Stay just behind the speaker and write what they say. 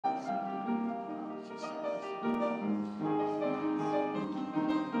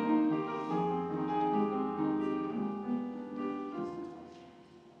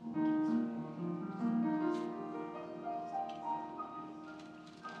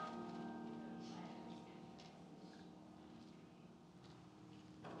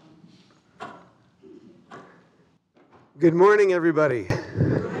Good morning, everybody.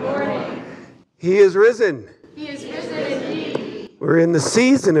 Good morning. He is risen. He is risen indeed. We're in the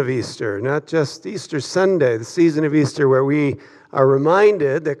season of Easter, not just Easter Sunday, the season of Easter where we are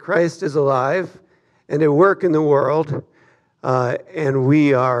reminded that Christ is alive and at work in the world, and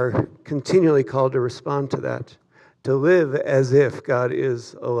we are continually called to respond to that, to live as if God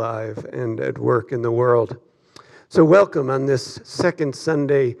is alive and at work in the world. So welcome on this second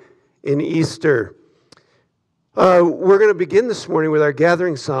Sunday in Easter. We're going to begin this morning with our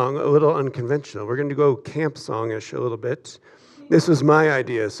gathering song, a little unconventional. We're going to go camp song-ish a little bit. This was my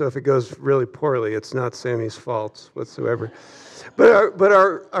idea, so if it goes really poorly, it's not Sammy's fault whatsoever. But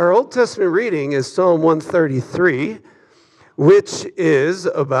our Old Testament reading is Psalm 133, which is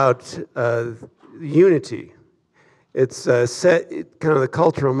about unity. It's set, kind of the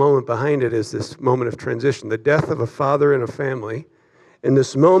cultural moment behind it is this moment of transition, the death of a father in a family. In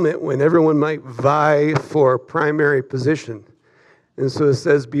this moment when everyone might vie for primary position. And so it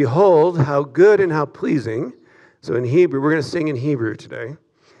says, behold, how good and how pleasing. So in Hebrew, we're going to sing in Hebrew today.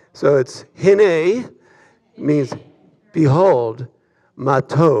 So it's hine, means behold,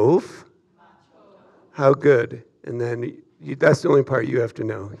 matov, how good. And then that's the only part you have to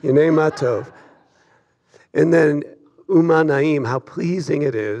know. Hine matov. And then umanaim, how pleasing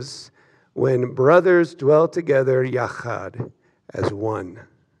it is when brothers dwell together yachad, as one,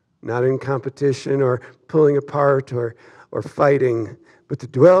 not in competition or pulling apart or fighting, but to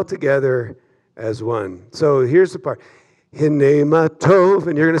dwell together as one. So here's the part. Hine matov,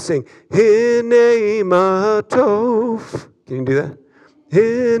 and you're going to sing, Hine matov. Can you do that?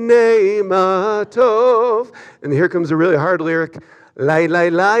 Hine matov. And here comes a really hard lyric. Lai, lai,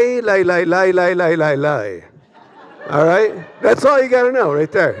 lai, lai, lai, lai, lai, lai, lai, lai. All right? That's all you got to know right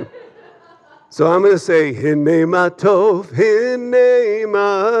there. So I'm going to say, Hine matov,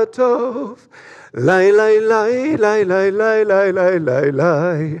 lai, lai, lai, lai, lai, lai, lai, lai, lai,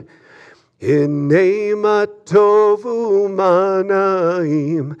 lai. Hine matov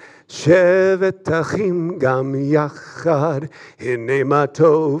umanaim, shevet achim gam yachad. Hine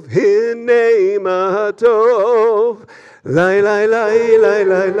matov, lai, lai, lai, lai,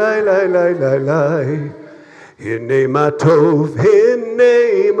 lai, lai, lai, lai, lai, lai. Hine matov,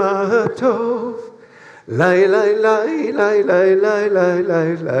 lai, lai, lai, lai, lai, lai, lai,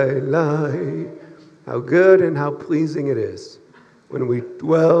 lai, lai, lai. How good and how pleasing it is when we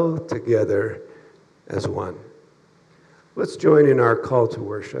dwell together as one. Let's join in our call to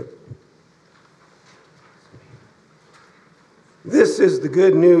worship. This is the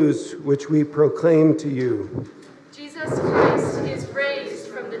good news which we proclaim to you. Jesus Christ is raised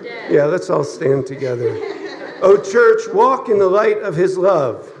from the dead. Yeah, let's all stand together. O church, walk in the light of his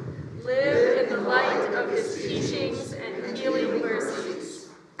love. Live in the light of his teachings and healing mercies.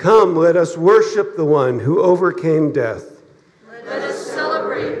 Come, let us worship the one who overcame death. Let us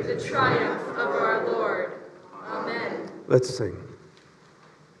celebrate the triumph of our Lord. Amen. Let's sing.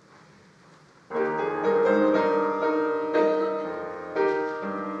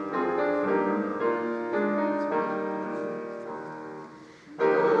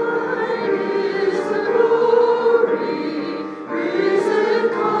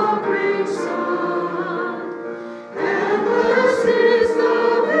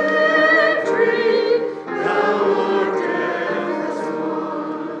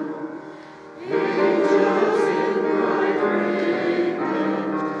 Angels in bright rain.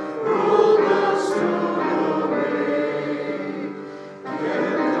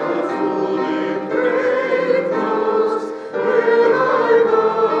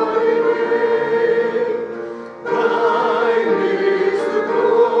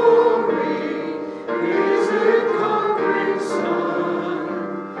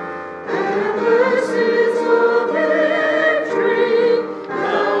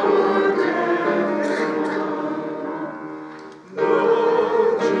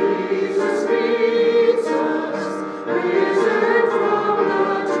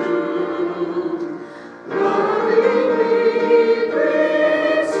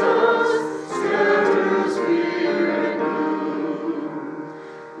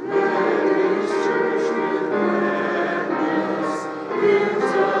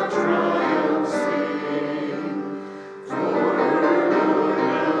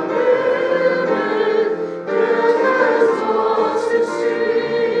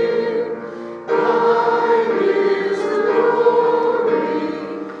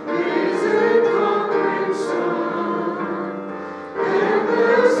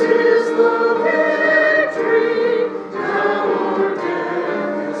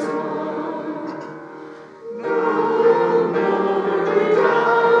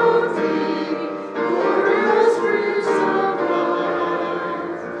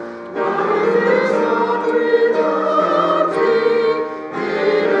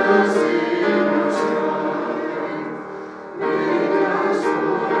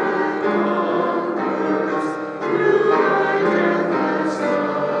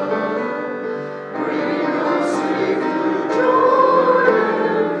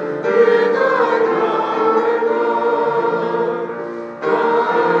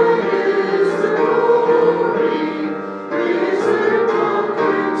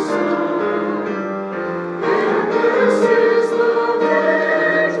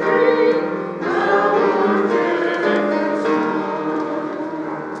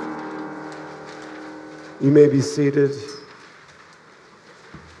 You may be seated.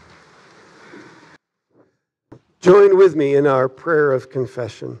 Join with me in our prayer of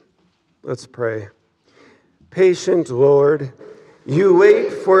confession. Let's pray. Patient Lord, you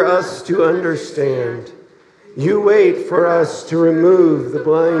wait for us to understand. You wait for us to remove the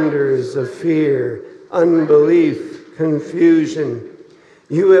blinders of fear, unbelief, confusion.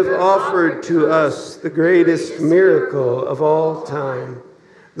 You have offered to us the greatest miracle of all time,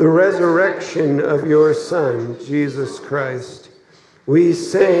 the resurrection of your Son, Jesus Christ. We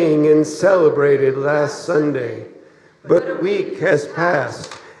sang and celebrated last Sunday, but a week has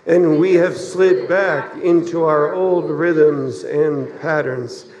passed, and we have slid back into our old rhythms and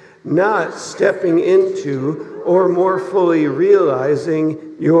patterns, not stepping into or more fully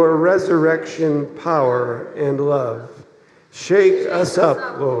realizing your resurrection power and love. Shake us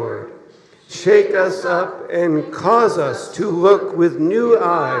up, Lord. Shake us up and cause us to look with new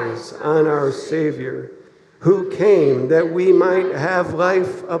eyes on our Savior, who came that we might have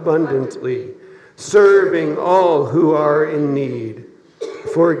life abundantly, serving all who are in need.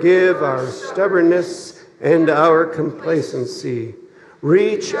 Forgive our stubbornness and our complacency.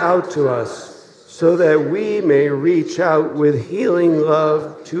 Reach out to us so that we may reach out with healing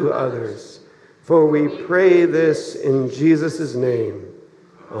love to others. For we pray this in Jesus' name.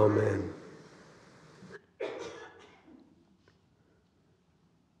 Amen.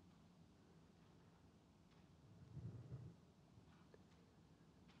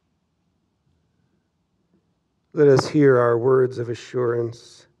 Let us hear our words of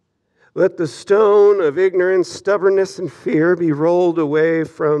assurance. Let the stone of ignorance, stubbornness, and fear be rolled away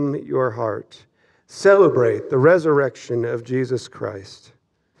from your heart. Celebrate the resurrection of Jesus Christ.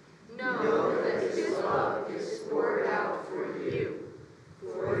 Know that his love is poured out for you,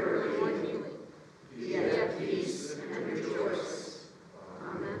 for your healing. Be at peace and rejoice.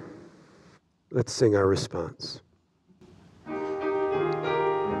 Amen. Let's sing our response.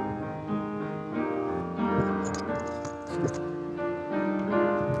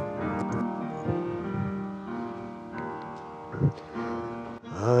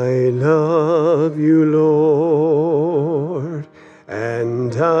 I love you, Lord,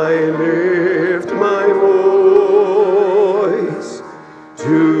 and I lift my voice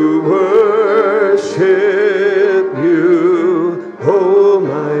to worship you, oh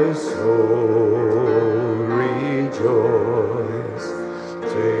my soul, rejoice.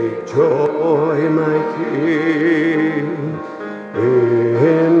 Take joy, my King,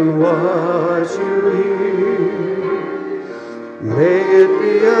 in what you hear. May it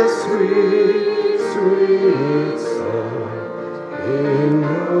be a sweet, sweet sound in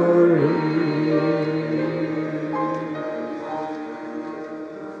your ear.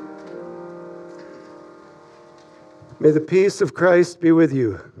 May the peace of Christ be with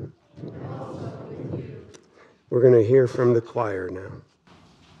you. We're going to hear from the choir now.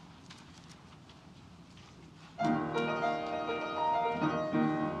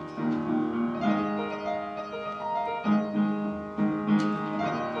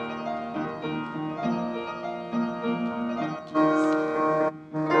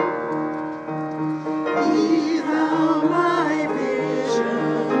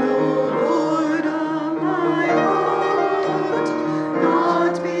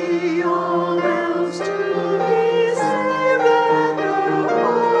 Not be all else to be saved.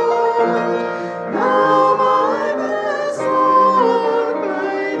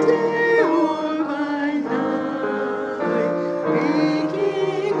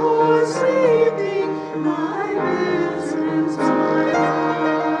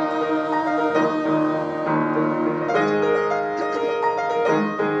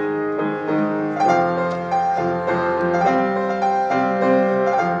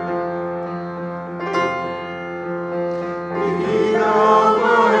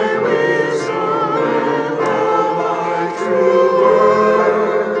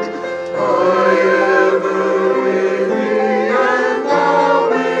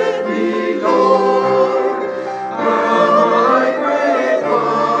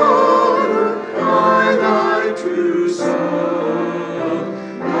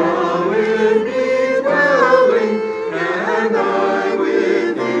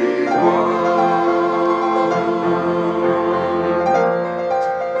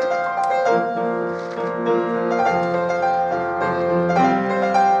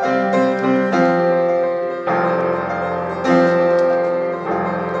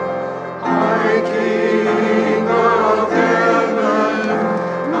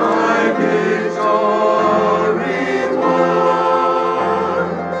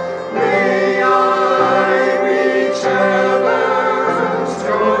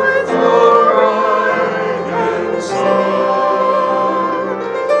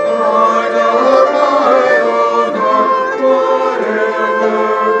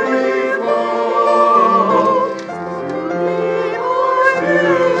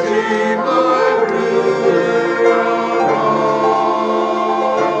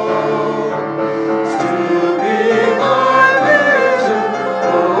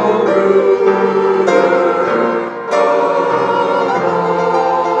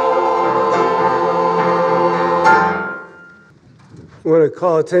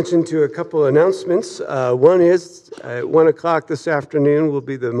 call attention to a couple announcements. One is at 1 o'clock this afternoon will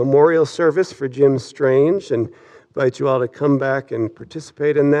be the memorial service for Jim Strange, and invite you all to come back and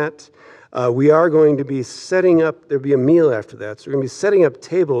participate in that. We are going to be setting up, there'll be a meal after that, so we're going to be setting up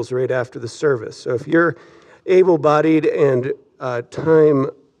tables right after the service. So if you're able-bodied and time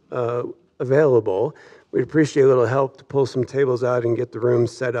available, we'd appreciate a little help to pull some tables out and get the room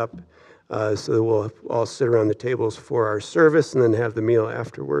set up so that we'll all sit around the tables for our service and then have the meal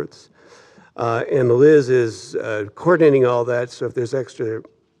afterwards. And Liz is coordinating all that, so if there's extra,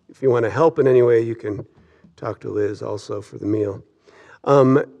 if you want to help in any way, you can talk to Liz also for the meal.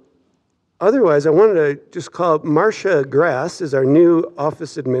 Otherwise, I wanted to just call up Marcia Grass is our new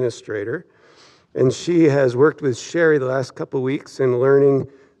office administrator, and she has worked with Sherry the last couple of weeks in learning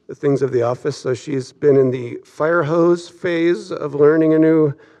the things of the office. So she's been in the fire hose phase of learning a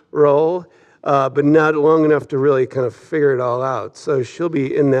new role, but not long enough to really kind of figure it all out. So she'll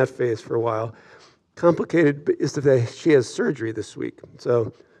be in that phase for a while. Complicated is the fact she has surgery this week.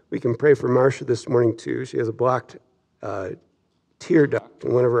 So we can pray for Marcia this morning too. She has a blocked tear duct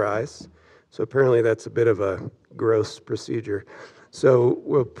in one of her eyes. So apparently that's a bit of a gross procedure. So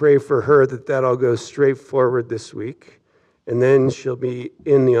we'll pray for her that all goes straight forward this week. And then she'll be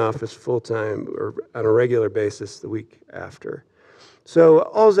in the office full-time or on a regular basis the week after. So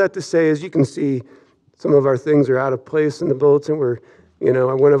all that to say is you can see some of our things are out of place in the bulletin. We're,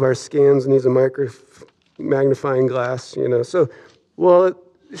 one of our scans needs a magnifying glass, So,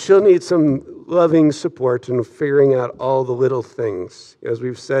 she'll need some loving support in figuring out all the little things. As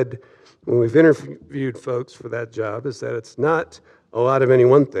we've said when we've interviewed folks for that job, is that it's not a lot of any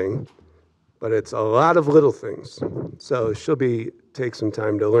one thing, but it's a lot of little things. So she'll take some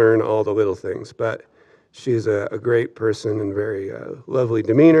time to learn all the little things, but she's a great person and very lovely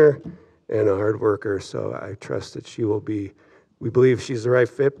demeanor and a hard worker, so I trust that she will be, we believe she's the right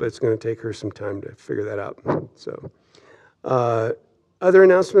fit, but it's going to take her some time to figure that out. So, other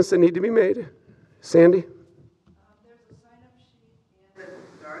announcements that need to be made? Sandy? There's a sign-up sheet in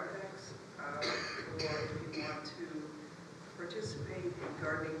the narthex for if you want to participate in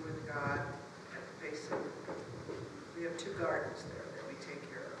gardening with God at the base of, we have 2 gardens there that we take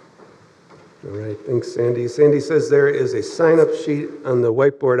care of. All right, thanks, Sandy. Sandy says there is a sign-up sheet on the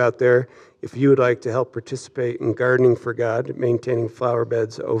whiteboard out there if you would like to help participate in gardening for God, maintaining flower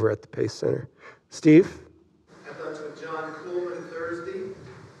beds over at the Pace Center. Steve? I talked with John Coleman Thursday,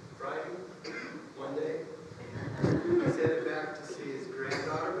 Friday, Monday. He's headed back to see his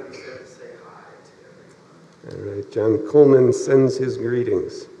granddaughter, but he said to say hi to everyone. All right, John Coleman sends his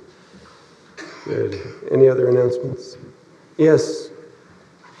greetings. Good. Any other announcements? Yes.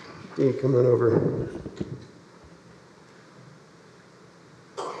 Dee, come on over.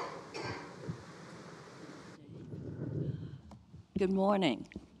 Good morning.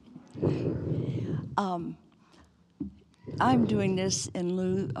 I'm doing this in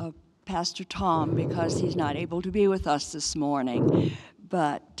lieu of Pastor Tom because he's not able to be with us this morning.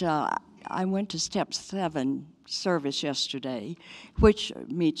 But I went to Step 7 service yesterday, which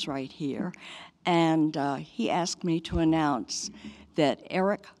meets right here, and he asked me to announce that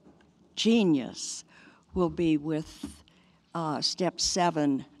Eric Genius will be with Step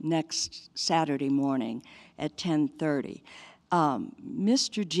 7 next Saturday morning at 10:30.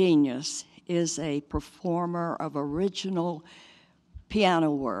 Mr. Genius is a performer of original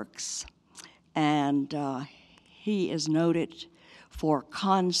piano works, and he is noted for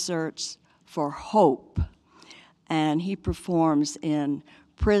concerts for hope, and he performs in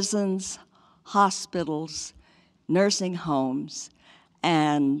prisons, hospitals, nursing homes,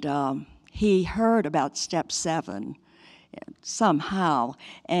 and he heard about Step 7 somehow,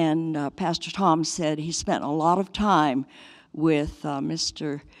 and Pastor Tom said he spent a lot of time with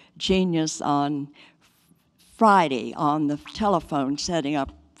Mr. Genius on Friday on the telephone setting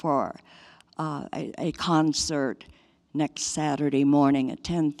up for a concert next Saturday morning at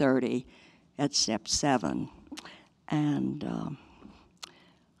 10:30 at Step 7. And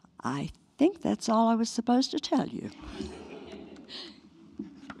I think that's all I was supposed to tell you.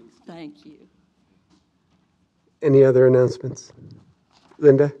 Thank you. Any other announcements?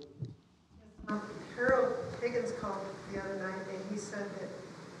 Linda? Harold Higgins called the other night, and he said that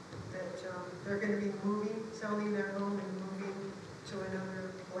they're going to be selling their home and moving to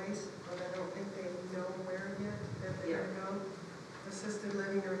another place, but I don't think they know where yet, that they're going to go. Assisted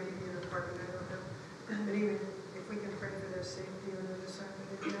living or maybe an apartment, I don't know. But even if we can pray for their safety on the other side of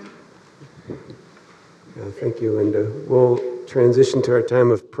it. Thank you, Linda. We'll transition to our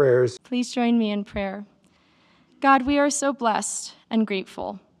time of prayers. Please join me in prayer. God, we are so blessed and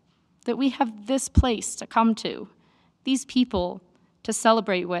grateful that we have this place to come to, these people to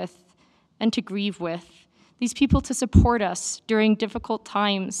celebrate with, and to grieve with. These people to support us during difficult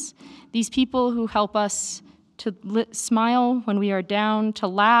times. These people who help us to smile when we are down, to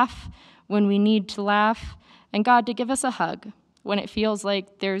laugh when we need to laugh, and God, to give us a hug when it feels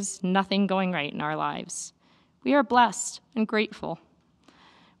like there's nothing going right in our lives. We are blessed and grateful.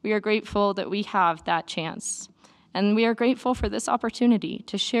 We are grateful that we have that chance. And we are grateful for this opportunity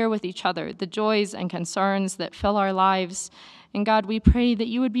to share with each other the joys and concerns that fill our lives. And God, we pray that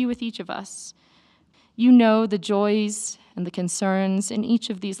you would be with each of us. You know the joys and the concerns in each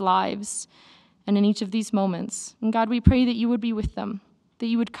of these lives and in each of these moments. And God, we pray that you would be with them, that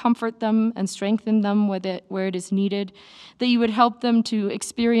you would comfort them and strengthen them where it is needed, that you would help them to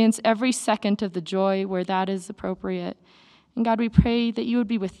experience every second of the joy where that is appropriate. And God, we pray that you would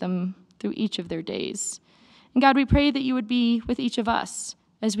be with them through each of their days. And God, we pray that you would be with each of us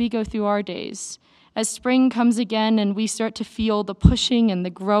as we go through our days. As spring comes again and we start to feel the pushing and the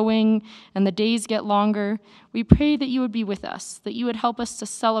growing and the days get longer, we pray that you would be with us, that you would help us to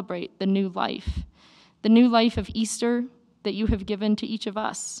celebrate the new life of Easter that you have given to each of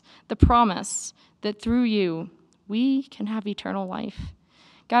us, the promise that through you we can have eternal life.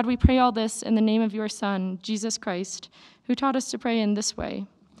 God, we pray all this in the name of your Son, Jesus Christ, who taught us to pray in this way.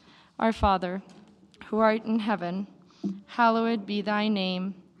 Our Father, who art in heaven, hallowed be thy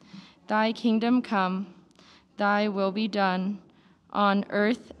name. Thy kingdom come, thy will be done, on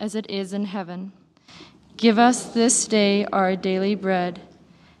earth as it is in heaven. Give us this day our daily bread,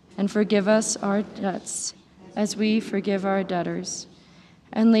 and forgive us our debts, as we forgive our debtors.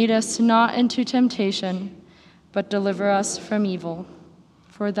 And lead us not into temptation, but deliver us from evil.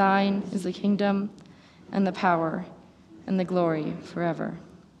 For thine is the kingdom, and the power, and the glory forever.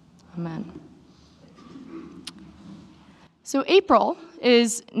 Amen. So April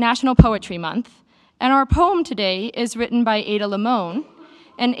is National Poetry Month, and our poem today is written by Ada Limon.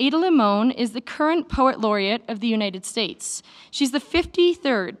 And Ada Limon is the current Poet Laureate of the United States. She's the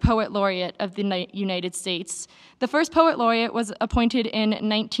 53rd Poet Laureate of the United States. The first Poet Laureate was appointed in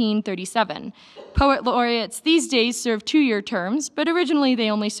 1937. Poet Laureates these days serve 2-year terms, but originally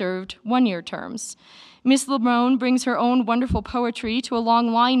they only served 1-year terms. Miss Limon brings her own wonderful poetry to a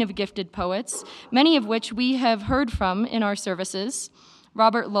long line of gifted poets, many of which we have heard from in our services.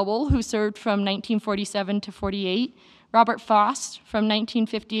 Robert Lowell, who served from 1947 to 48, Robert Frost from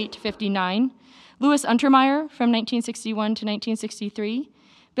 1958 to 59, Louis Untermeyer from 1961 to 1963,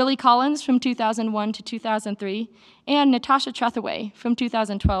 Billy Collins from 2001 to 2003, and Natasha Trethewey from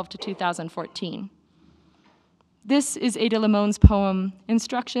 2012 to 2014. This is Ada Limon's poem,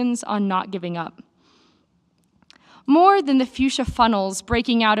 Instructions on Not Giving Up. More than the fuchsia funnels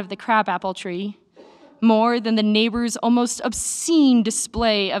breaking out of the crabapple tree, more than the neighbor's almost obscene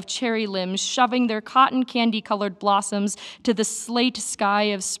display of cherry limbs shoving their cotton candy-colored blossoms to the slate sky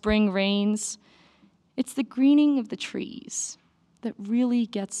of spring rains, it's the greening of the trees that really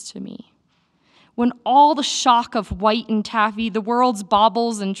gets to me. When all the shock of white and taffy, the world's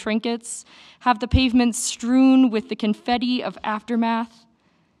baubles and trinkets, have the pavement strewn with the confetti of aftermath,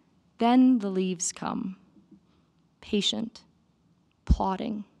 then the leaves come. Patient,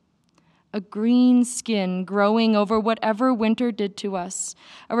 plodding, a green skin growing over whatever winter did to us,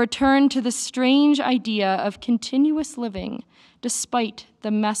 a return to the strange idea of continuous living despite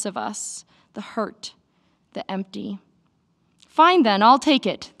the mess of us, the hurt, the empty. Fine then, I'll take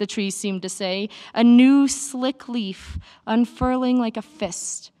it, the trees seemed to say, a new slick leaf unfurling like a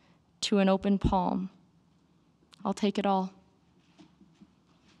fist to an open palm. I'll take it all.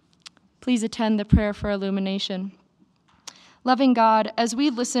 Please attend the prayer for illumination. Loving God, as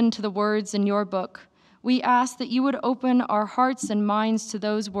we listen to the words in your book, we ask that you would open our hearts and minds to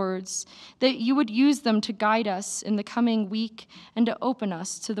those words, that you would use them to guide us in the coming week and to open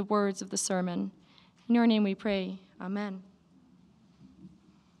us to the words of the sermon. In your name we pray. Amen.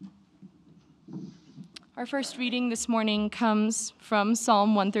 Our first reading this morning comes from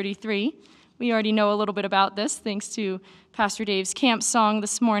Psalm 133. We already know a little bit about this thanks to Pastor Dave's camp song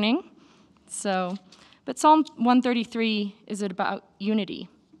this morning. But Psalm 133 is about unity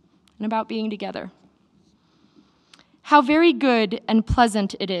and about being together. How very good and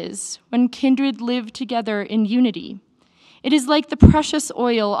pleasant it is when kindred live together in unity. It is like the precious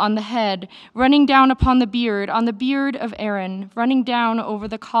oil on the head, running down upon the beard of Aaron, running down over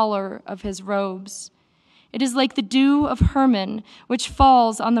the collar of his robes. It is like the dew of Hermon, which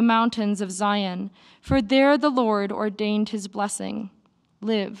falls on the mountains of Zion, for there the Lord ordained his blessing.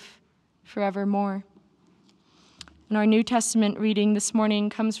 Live forevermore. And our New Testament reading this morning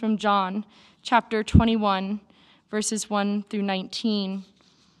comes from John, chapter 21, verses 1 through 19.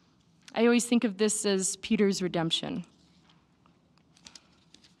 I always think of this as Peter's redemption.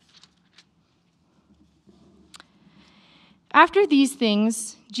 After these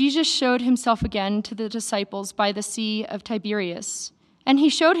things, Jesus showed himself again to the disciples by the Sea of Tiberias, and he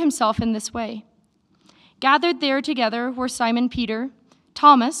showed himself in this way. Gathered there together were Simon Peter,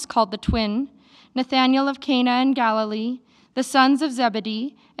 Thomas, called the twin, Nathanael of Cana in Galilee, the sons of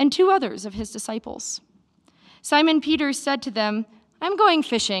Zebedee, and 2 others of his disciples. Simon Peter said to them, "I'm going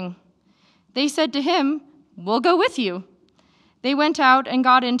fishing." They said to him, "We'll go with you." They went out and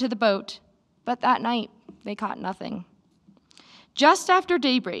got into the boat, but that night they caught nothing. Just after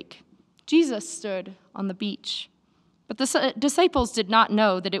daybreak, Jesus stood on the beach, but the disciples did not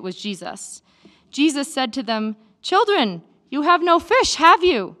know that it was Jesus. Jesus said to them, "Children, you have no fish, have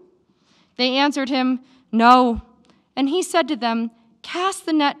you?" They answered him, "No." And he said to them, "Cast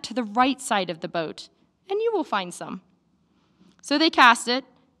the net to the right side of the boat, and you will find some." So they cast it,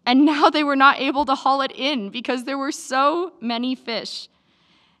 and now they were not able to haul it in because there were so many fish.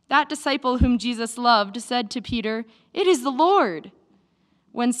 That disciple whom Jesus loved said to Peter, "It is the Lord."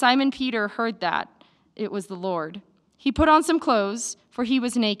 When Simon Peter heard that it was the Lord, he put on some clothes, for he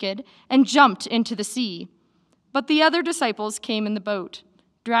was naked, and jumped into the sea. But the other disciples came in the boat,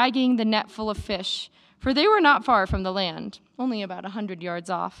 dragging the net full of fish, for they were not far from the land, only about 100 yards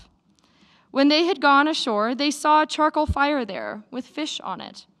off. When they had gone ashore, they saw a charcoal fire there with fish on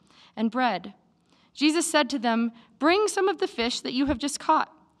it and bread. Jesus said to them, "Bring some of the fish that you have just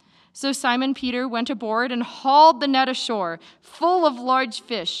caught." So Simon Peter went aboard and hauled the net ashore, full of large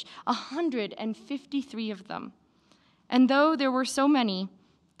fish, 153 of them. And though there were so many,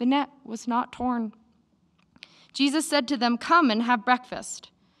 the net was not torn. Jesus said to them, "Come and have breakfast."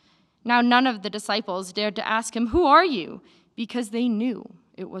 Now none of the disciples dared to ask him, "Who are you?" because they knew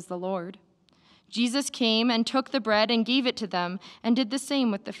it was the Lord. Jesus came and took the bread and gave it to them, and did the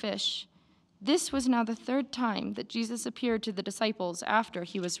same with the fish. This was now the 3rd time that Jesus appeared to the disciples after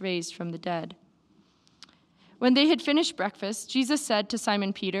he was raised from the dead. When they had finished breakfast, Jesus said to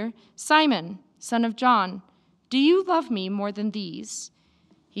Simon Peter, "Simon, son of John, do you love me more than these?"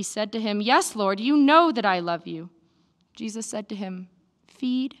 He said to him, "Yes, Lord, you know that I love you." Jesus said to him,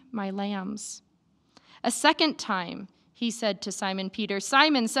 "Feed my lambs." A 2nd time, he said to Simon Peter,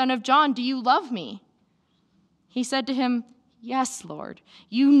 "Simon, son of John, do you love me?" He said to him, "Yes, Lord,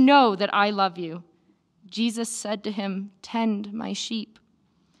 you know that I love you." Jesus said to him, "Tend my sheep."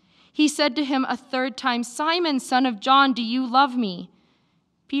 He said to him a 3rd time, "Simon, son of John, do you love me?"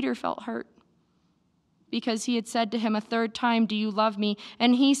 Peter felt hurt because he had said to him a 3rd time, "Do you love me?"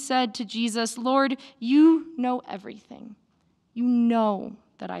 And he said to Jesus, "Lord, you know everything. You know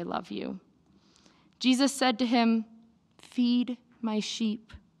that I love you." Jesus said to him, "Feed my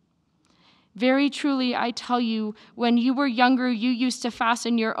sheep. Very truly, I tell you, when you were younger, you used to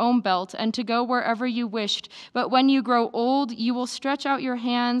fasten your own belt and to go wherever you wished. But when you grow old, you will stretch out your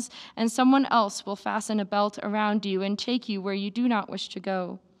hands, and someone else will fasten a belt around you and take you where you do not wish to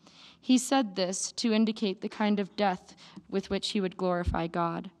go." He said this to indicate the kind of death with which he would glorify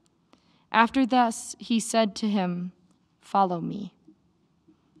God. After this, he said to him, "Follow me."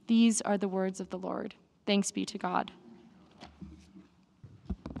 These are the words of the Lord. Thanks be to God.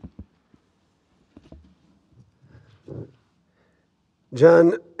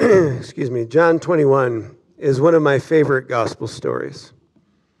 John 21 is one of my favorite gospel stories.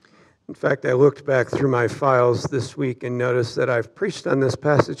 In fact, I looked back through my files this week and noticed that I've preached on this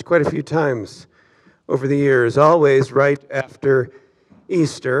passage quite a few times over the years, always right after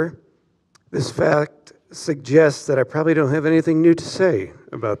Easter. This fact suggests that I probably don't have anything new to say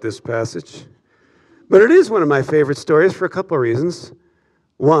about this passage. But it is one of my favorite stories for a couple of reasons.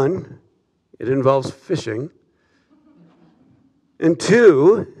 One, it involves fishing. And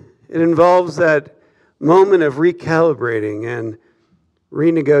 2, it involves that moment of recalibrating and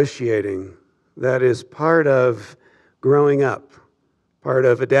renegotiating that is part of growing up, part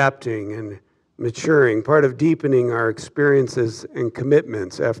of adapting and maturing, part of deepening our experiences and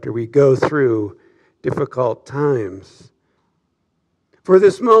commitments after we go through difficult times. For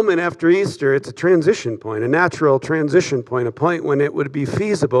this moment after Easter, it's a transition point, a natural transition point, a point when it would be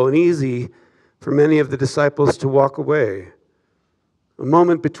feasible and easy for many of the disciples to walk away. A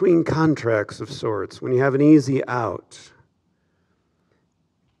moment between contracts of sorts, when you have an easy out.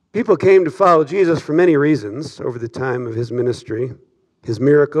 People came to follow Jesus for many reasons over the time of his ministry. His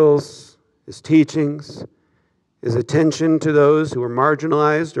miracles, his teachings, his attention to those who were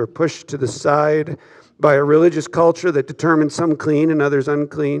marginalized or pushed to the side by a religious culture that determined some clean and others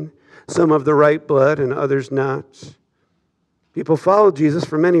unclean, some of the right blood and others not. People followed Jesus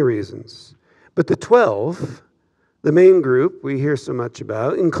for many reasons. But the 12, the main group we hear so much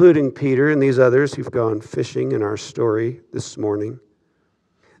about, including Peter and these others who've gone fishing in our story this morning,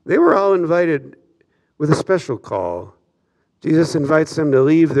 they were all invited with a special call Jesus invites them to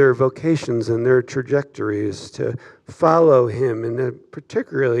leave their vocations and their trajectories to follow him in a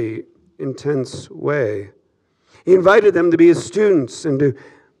particularly intense way. He invited them to be his students and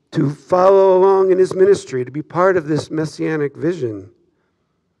to follow along in his ministry, to be part of this messianic vision.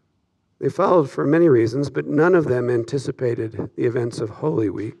 They followed for many reasons, but none of them anticipated the events of Holy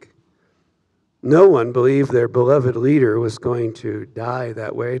Week. No one believed their beloved leader was going to die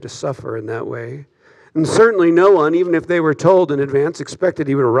that way, to suffer in that way. And certainly no one, even if they were told in advance, expected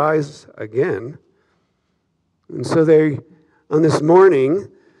he would rise again. And so on this morning,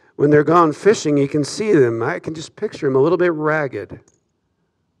 when they're gone fishing, you can see them. I can just picture them a little bit ragged,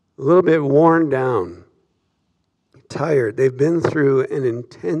 a little bit worn down, tired. They've been through an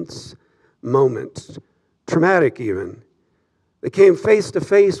intense moment, traumatic even. They came face to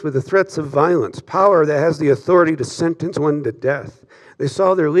face with the threats of violence, power that has the authority to sentence one to death. They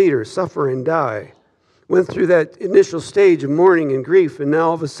saw their leader suffer and die, went through that initial stage of mourning and grief, and now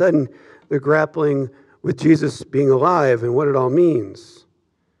all of a sudden they're grappling with Jesus being alive and what it all means.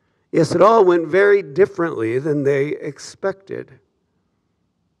 Yes, it all went very differently than they expected.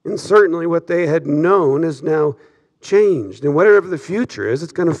 And certainly what they had known is now changed. And whatever the future is,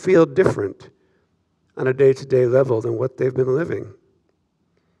 it's going to feel different on a day-to-day level than what they've been living.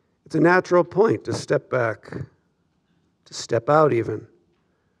 It's a natural point to step back, to step out even,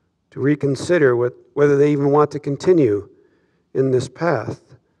 to reconsider whether they even want to continue in this path.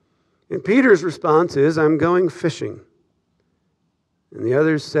 And Peter's response is, I'm going fishing. And the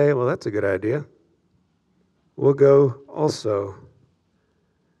others say, well, that's a good idea. We'll go also.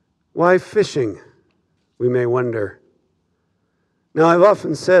 Why fishing? We may wonder. Now, I've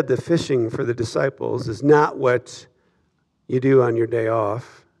often said that fishing for the disciples is not what you do on your day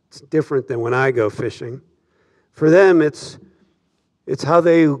off. It's different than when I go fishing. For them, it's how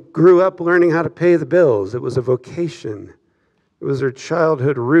they grew up learning how to pay the bills. It was a vocation. It was their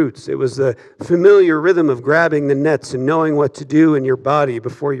childhood roots. It was the familiar rhythm of grabbing the nets and knowing what to do in your body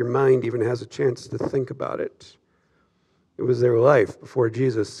before your mind even has a chance to think about it. It was their life before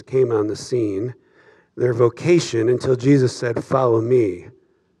Jesus came on the scene, their vocation until Jesus said, follow me,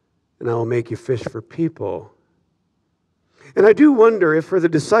 and I will make you fish for people. And I do wonder if for the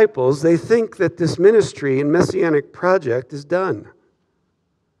disciples, they think that this ministry and messianic project is done,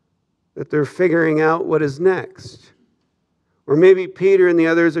 that they're figuring out what is next. Or maybe Peter and the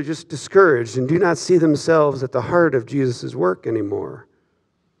others are just discouraged and do not see themselves at the heart of Jesus' work anymore.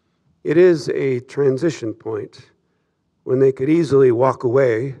 It is a transition point when they could easily walk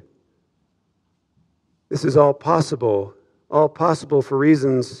away. This is all possible for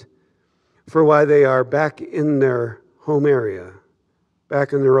reasons for why they are back in their home area,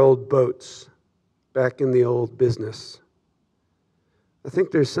 back in their old boats, back in the old business. I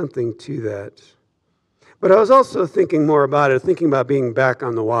think there's something to that. But I was also thinking more about it, thinking about being back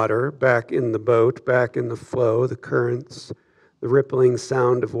on the water, back in the boat, back in the flow, the currents, the rippling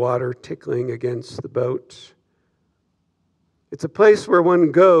sound of water tickling against the boat. It's a place where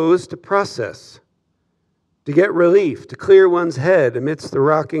one goes to process, to get relief, to clear one's head amidst the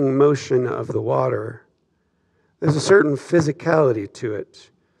rocking motion of the water. There's a certain physicality to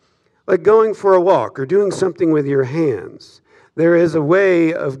it, like going for a walk or doing something with your hands. There is a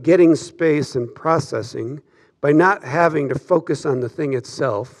way of getting space and processing by not having to focus on the thing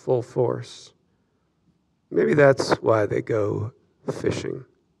itself full force. Maybe that's why they go fishing.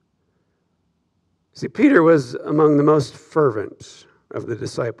 See, Peter was among the most fervent of the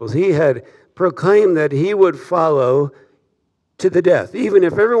disciples. He had proclaimed that he would follow to the death, even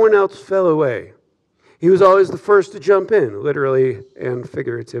if everyone else fell away. He was always the first to jump in, literally and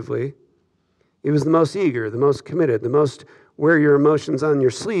figuratively. He was the most eager, the most committed, the most wear your emotions on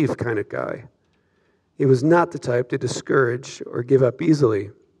your sleeve kind of guy. He was not the type to discourage or give up easily.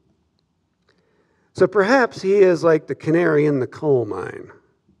 So perhaps he is like the canary in the coal mine.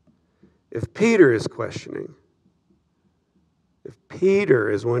 If Peter is questioning, if Peter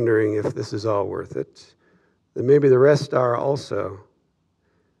is wondering if this is all worth it, then maybe the rest are also.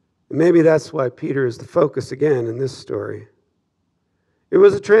 And maybe that's why Peter is the focus again in this story. It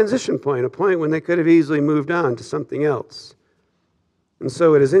was a transition point, a point when they could have easily moved on to something else. And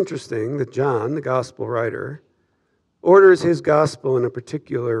so it is interesting that John, the gospel writer, orders his gospel in a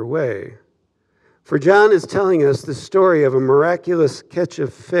particular way. For John is telling us the story of a miraculous catch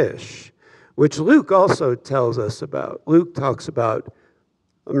of fish, which Luke also tells us about. Luke talks about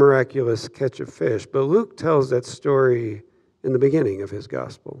a miraculous catch of fish, but Luke tells that story in the beginning of his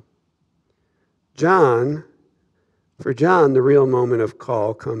gospel. For John, the real moment of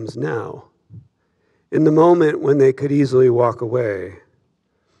call comes now, in the moment when they could easily walk away,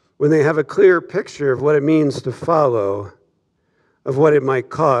 when they have a clear picture of what it means to follow, of what it might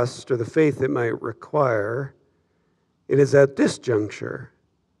cost or the faith it might require. It is at this juncture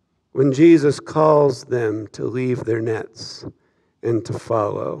when Jesus calls them to leave their nets and to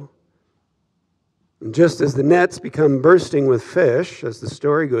follow. And just as the nets become bursting with fish, as the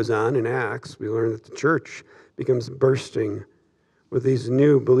story goes on in Acts, we learn that the church becomes bursting with these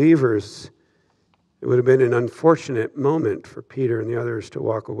new believers. It would have been an unfortunate moment for Peter and the others to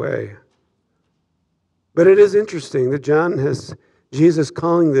walk away. But it is interesting that John has Jesus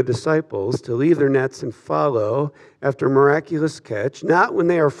calling the disciples to leave their nets and follow after a miraculous catch, not when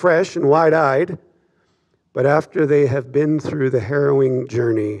they are fresh and wide-eyed, but after they have been through the harrowing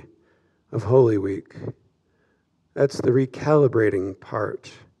journey of Holy Week. That's the recalibrating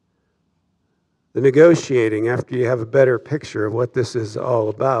part. The negotiating after you have a better picture of what this is all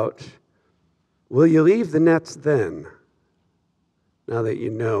about. Will you leave the nets then, now that you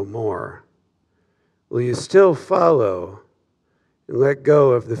know more? Will you still follow and let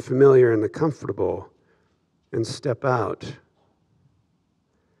go of the familiar and the comfortable and step out?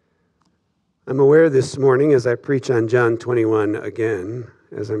 I'm aware this morning as I preach on John 21 again,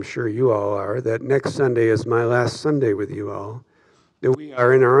 as I'm sure you all are, that next Sunday is my last Sunday with you all, that we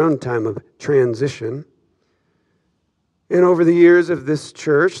are in our own time of transition. And over the years of this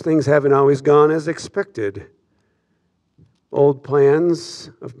church, things haven't always gone as expected. Old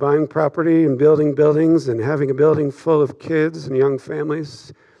plans of buying property and building buildings and having a building full of kids and young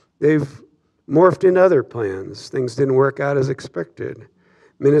families, they've morphed into other plans. Things didn't work out as expected.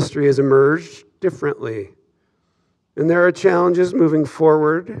 Ministry has emerged differently. And there are challenges moving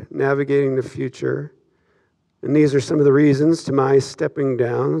forward, navigating the future. And these are some of the reasons to my stepping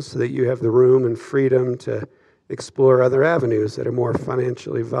down so that you have the room and freedom to explore other avenues that are more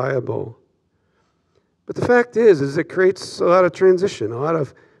financially viable. But the fact is it creates a lot of transition, a lot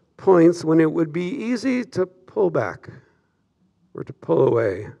of points when it would be easy to pull back or to pull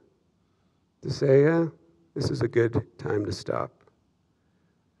away, to say, yeah, this is a good time to stop.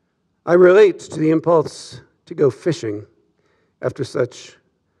 I relate to the impulse to go fishing after such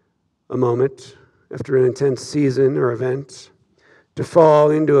a moment, after an intense season or event, to fall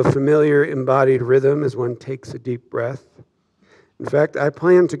into a familiar embodied rhythm as one takes a deep breath. In fact, I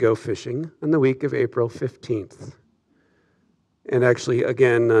plan to go fishing on the week of April 15th, and actually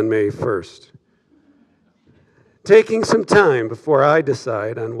again on May 1st. Taking some time before I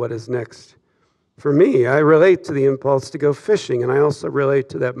decide on what is next. For me, I relate to the impulse to go fishing, and I also relate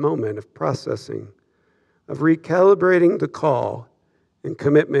to that moment of processing, of recalibrating the call and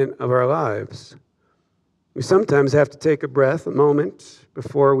commitment of our lives. We sometimes have to take a breath, a moment,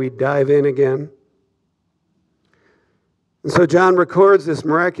 before we dive in again. And so John records this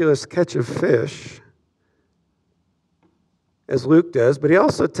miraculous catch of fish, as Luke does, but he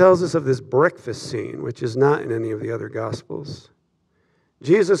also tells us of this breakfast scene, which is not in any of the other Gospels.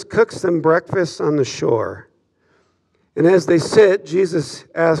 Jesus cooks them breakfast on the shore. And as they sit, Jesus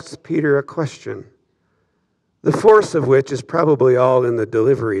asks Peter a question, the force of which is probably all in the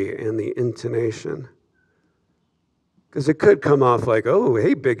delivery and the intonation. Because it could come off like, oh,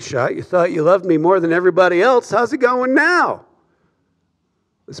 hey, big shot, you thought you loved me more than everybody else. How's it going now?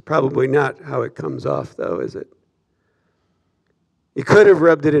 It's probably not how it comes off, though, is it? He could have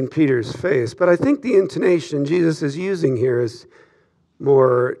rubbed it in Peter's face, but I think the intonation Jesus is using here is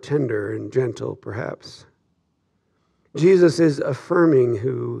more tender and gentle, perhaps. Jesus is affirming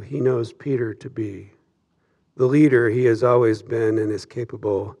who he knows Peter to be, the leader he has always been and is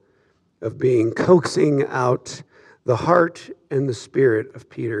capable of being, coaxing out the heart and the spirit of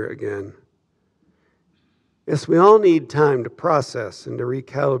Peter again. Yes, we all need time to process and to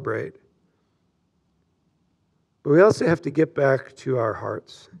recalibrate. But we also have to get back to our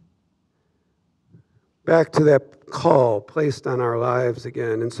hearts, back to that call placed on our lives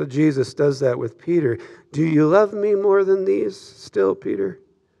again. And so Jesus does that with Peter. Do you love me more than these still, Peter?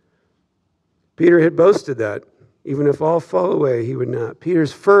 Peter had boasted that. Even if all fall away, he would not.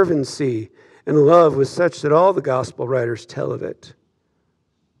 Peter's fervency and love was such that all the gospel writers tell of it.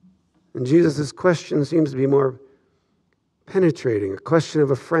 And Jesus' question seems to be more penetrating, a question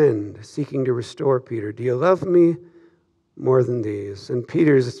of a friend seeking to restore Peter. Do you love me more than these? And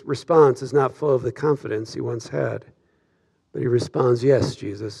Peter's response is not full of the confidence he once had, but he responds, yes,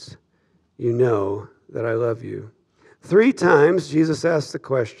 Jesus, you know that I love you. 3 times Jesus asked the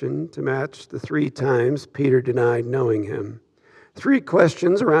question to match the 3 times Peter denied knowing him. 3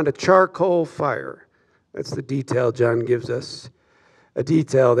 questions around a charcoal fire. That's the detail John gives us, a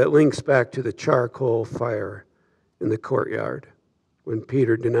detail that links back to the charcoal fire in the courtyard when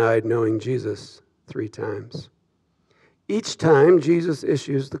Peter denied knowing Jesus 3 times. Each time, Jesus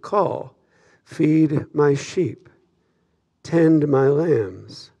issues the call, feed my sheep. tend my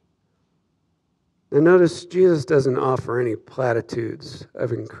lambs. Now notice Jesus doesn't offer any platitudes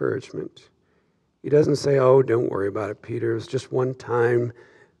of encouragement. He doesn't say, oh, don't worry about it, Peter. It was just one time.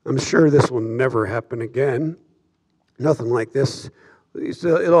 I'm sure this will never happen again. Nothing like this.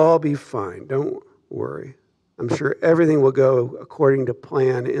 It'll all be fine. Don't worry. I'm sure everything will go according to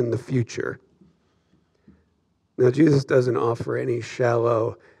plan in the future. Now, Jesus doesn't offer any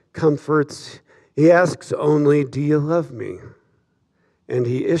shallow comforts. He asks only, do you love me? And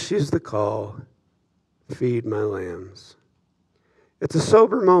he issues the call, feed my lambs. It's a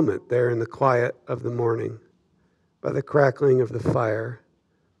sober moment there in the quiet of the morning, by the crackling of the fire,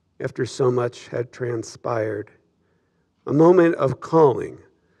 after so much had transpired. A moment of calling,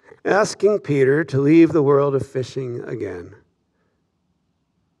 asking Peter to leave the world of fishing again,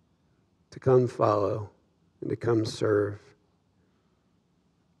 to come follow and to come serve.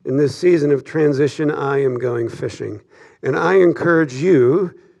 In this season of transition, I am going fishing, and I encourage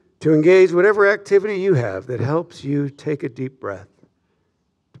you to engage whatever activity you have that helps you take a deep breath,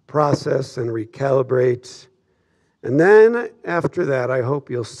 to process and recalibrate. And then after that, I hope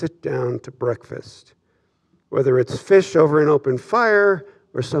you'll sit down to breakfast. Whether it's fish over an open fire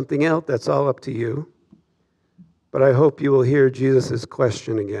or something else, that's all up to you. But I hope you will hear Jesus'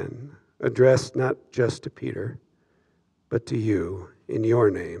 question again, addressed not just to Peter, but to you in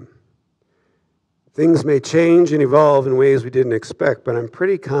your name. Things may change and evolve in ways we didn't expect, but I'm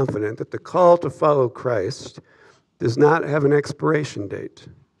pretty confident that the call to follow Christ does not have an expiration date,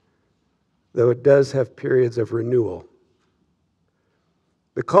 though it does have periods of renewal.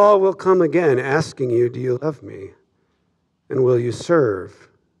 The call will come again asking you, do you love me? And will you serve?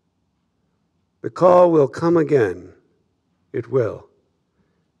 The call will come again. It will.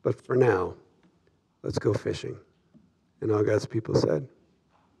 But for now, let's go fishing. And all God's people said,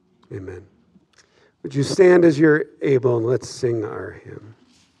 amen. Would you stand as you're able and let's sing our hymn.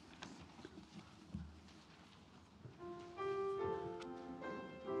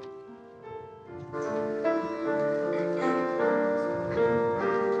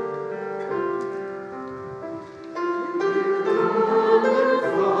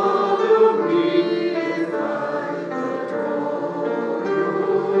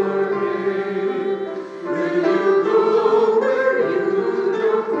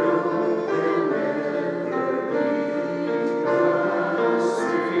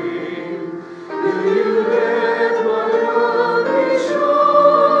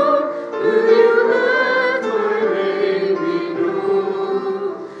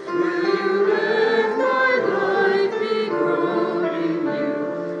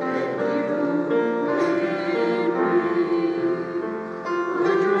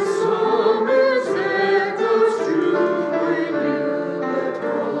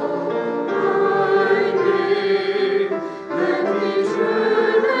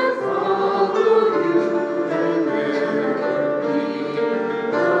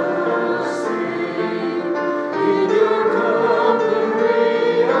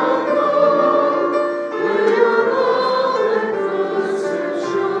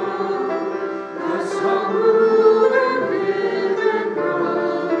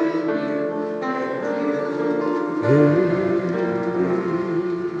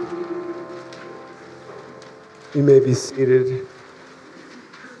 You may be seated.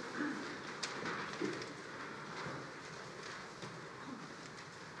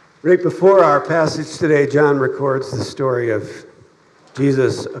 Right before our passage today, John records the story of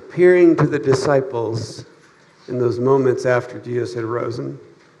Jesus appearing to the disciples in those moments after Jesus had risen.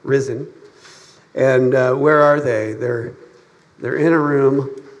 And where are they? They're in a room,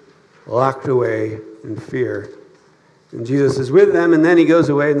 locked away in fear. And Jesus is with them, and then he goes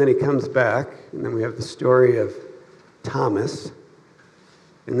away, and then he comes back. And then we have the story of Thomas.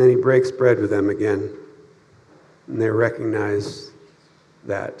 And then he breaks bread with them again. And they recognize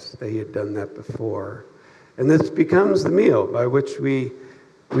that he had done that before. And this becomes the meal by which we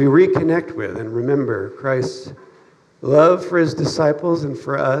reconnect with and remember Christ's love for his disciples and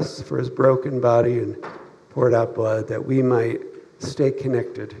for us, for his broken body and poured out blood, that we might stay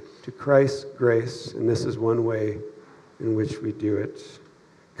connected to Christ's grace. And this is one way in which we do it.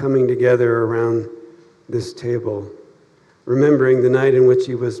 Coming together around this table, remembering the night in which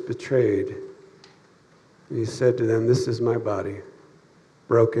he was betrayed. He said to them, "This is my body,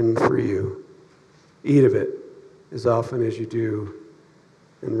 broken for you. Eat of it as often as you do,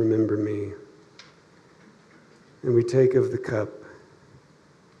 and remember me." And we take of the cup,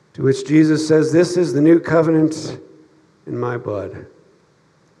 to which Jesus says, "This is the new covenant in my blood.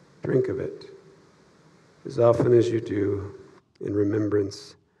 Drink of it as often as you do, in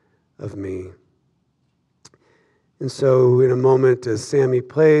remembrance of me." And so in a moment, as Sammy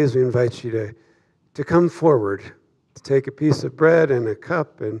plays, we invite you to come forward, to take a piece of bread and a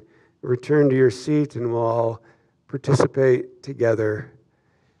cup and return to your seat, and we'll all participate together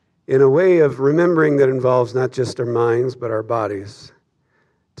in a way of remembering that involves not just our minds, but our bodies,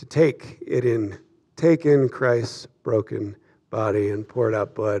 to take in Christ's broken body and poured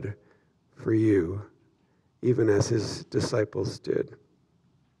out blood for you, even as his disciples did.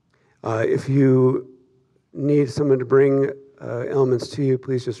 If you need someone to bring elements to you,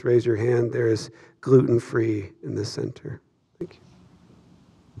 please just raise your hand. There is gluten-free in the center. Thank you.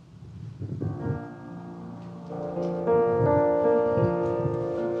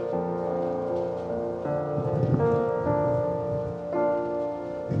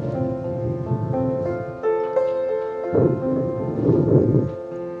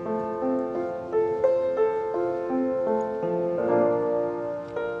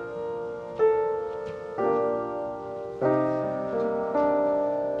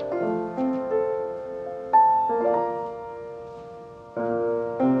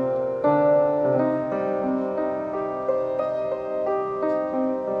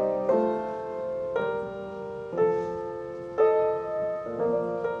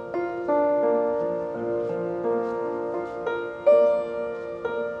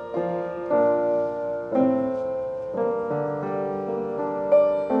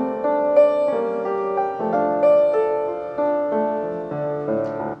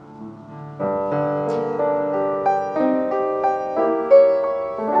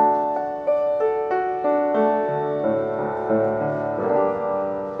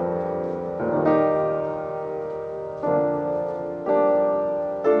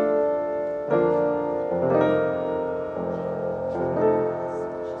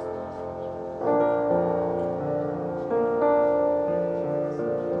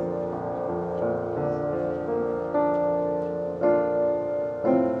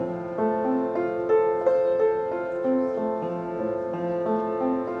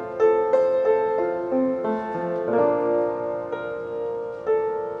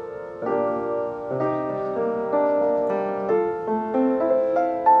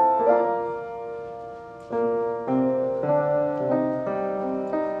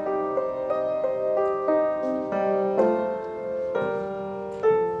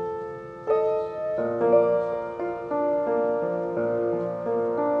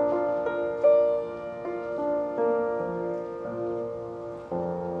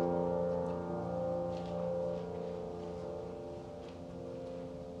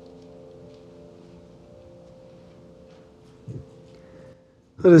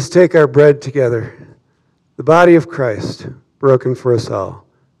 Let us take our bread together, the body of Christ, broken for us all.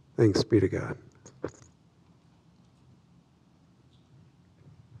 Thanks be to God.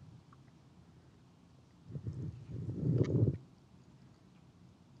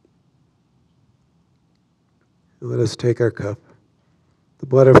 Let us take our cup, the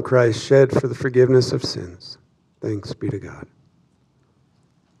blood of Christ shed for the forgiveness of sins. Thanks be to God.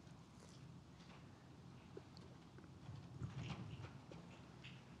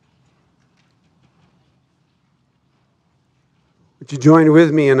 Would you join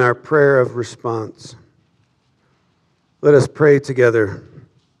with me in our prayer of response? Let us pray together.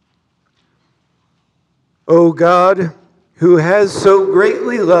 O God, who has so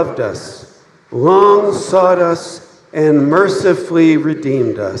greatly loved us, long sought us, and mercifully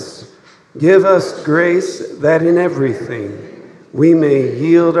redeemed us, give us grace that in everything we may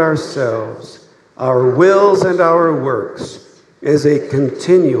yield ourselves, our wills and our works, as a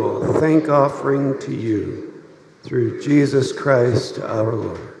continual thank offering to you. Through Jesus Christ our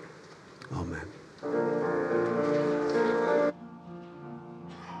Lord. Amen.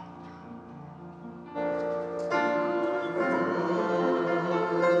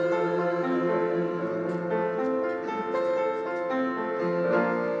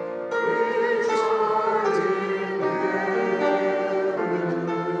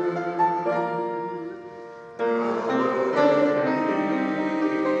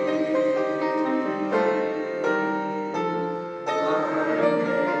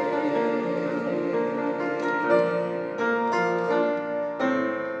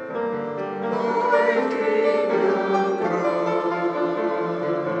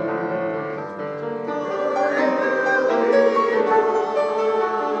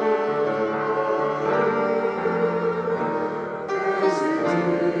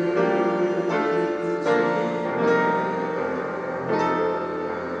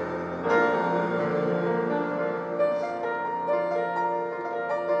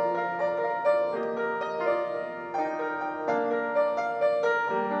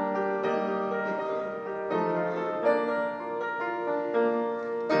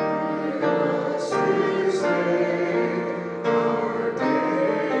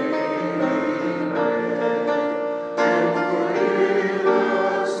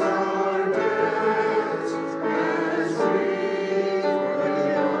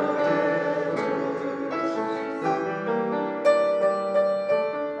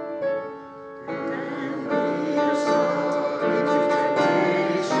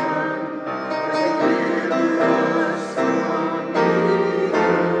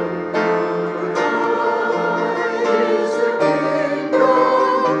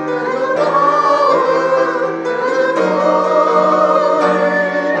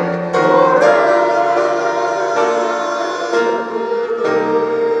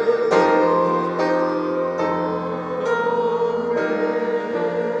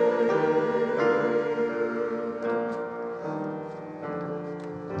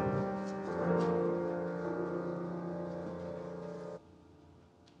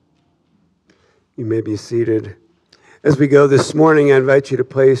 You may be seated. As we go this morning, I invite you to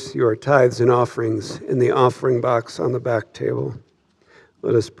place your tithes and offerings in the offering box on the back table.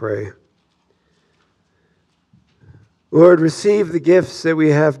 Let us pray. Lord, receive the gifts that we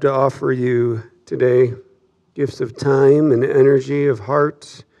have to offer you today, gifts of time and energy, of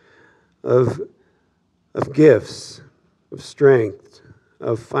heart, of gifts, of strength,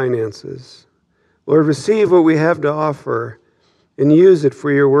 of finances. Lord, receive what we have to offer and use it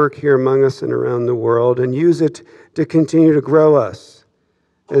for your work here among us and around the world, and use it to continue to grow us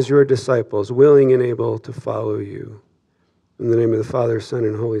as your disciples, willing and able to follow you. In the name of the Father, Son,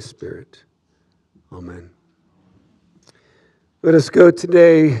 and Holy Spirit. Amen. Let us go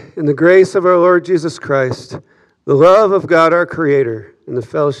today in the grace of our Lord Jesus Christ, the love of God our Creator, and the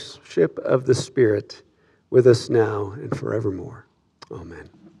fellowship of the Spirit with us now and forevermore. Amen.